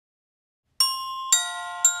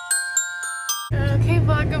Okay,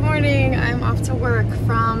 vlog, good morning. I'm off to work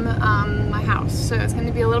from my house, so it's going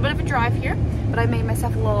to be a little bit of a drive here, but I made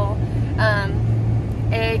myself a little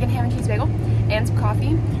egg and ham and cheese bagel and some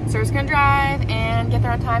coffee. So we're just going to drive and get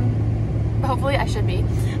there on time. But hopefully I should be.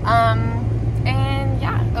 And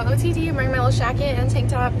yeah, OOTD, I'm wearing my little jacket and tank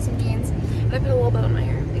top and some jeans, and I put a little bow in my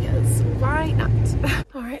hair because why not?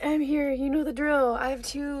 All right, I'm here. You know the drill. I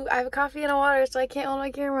have a coffee and a water, so I can't hold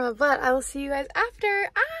my camera, but I will see you guys after.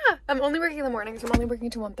 I'm only working in the morning, so I'm only working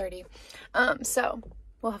until 1:30. So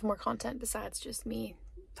we'll have more content besides just me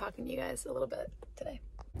talking to you guys a little bit today.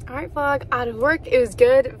 All right, vlog, out of work. It was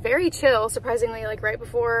good, very chill, surprisingly, like not right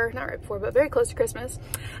before, but very close to Christmas.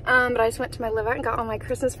 But I just went to my live out and got all my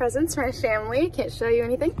Christmas presents for my family. Can't show you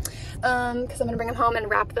anything because I'm gonna bring them home and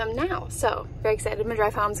wrap them now. So very excited. I'm gonna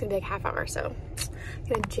drive home. It's gonna be like half hour, so I'm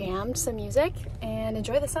gonna jam some music and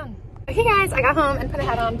enjoy the sun. Okay guys, I got home and put a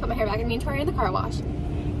hat on, put my hair back, and me and Tori in the car wash.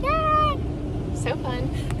 Yay! So fun.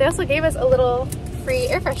 They also gave us a little free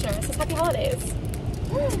air freshener. It says happy holidays.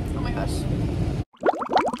 Oh my gosh.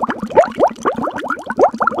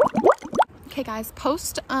 Okay guys,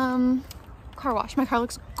 post car wash. My car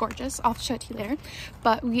looks gorgeous. I'll show it to you later.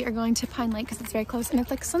 But we are going to Pine Lake because it's very close and it's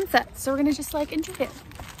like sunset. So we're gonna just like enjoy it.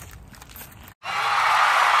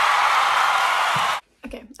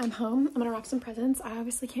 Okay, I'm home. I'm gonna wrap some presents. I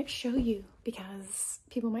obviously can't show you because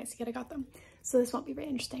people might see that I got them. So this won't be very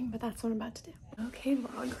interesting, but that's what I'm about to do. Okay,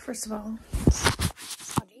 vlog. First of all,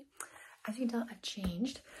 as you can tell, I've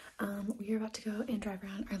changed. We are about to go and drive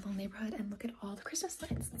around our little neighborhood and look at all the Christmas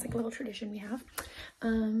lights. It's like a little tradition we have.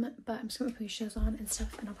 But I'm just gonna put these shows on and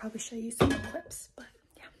stuff, and I'll probably show you some clips, but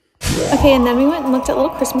yeah. Okay, and then we went and looked at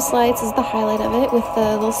little Christmas lights. This is the highlight of it with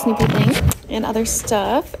the little Snoopy thing and other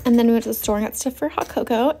stuff. And then we went to the store and got stuff for hot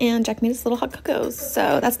cocoa, and Jack made us little hot cocos.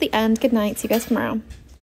 So that's the end. Good night. See you guys tomorrow.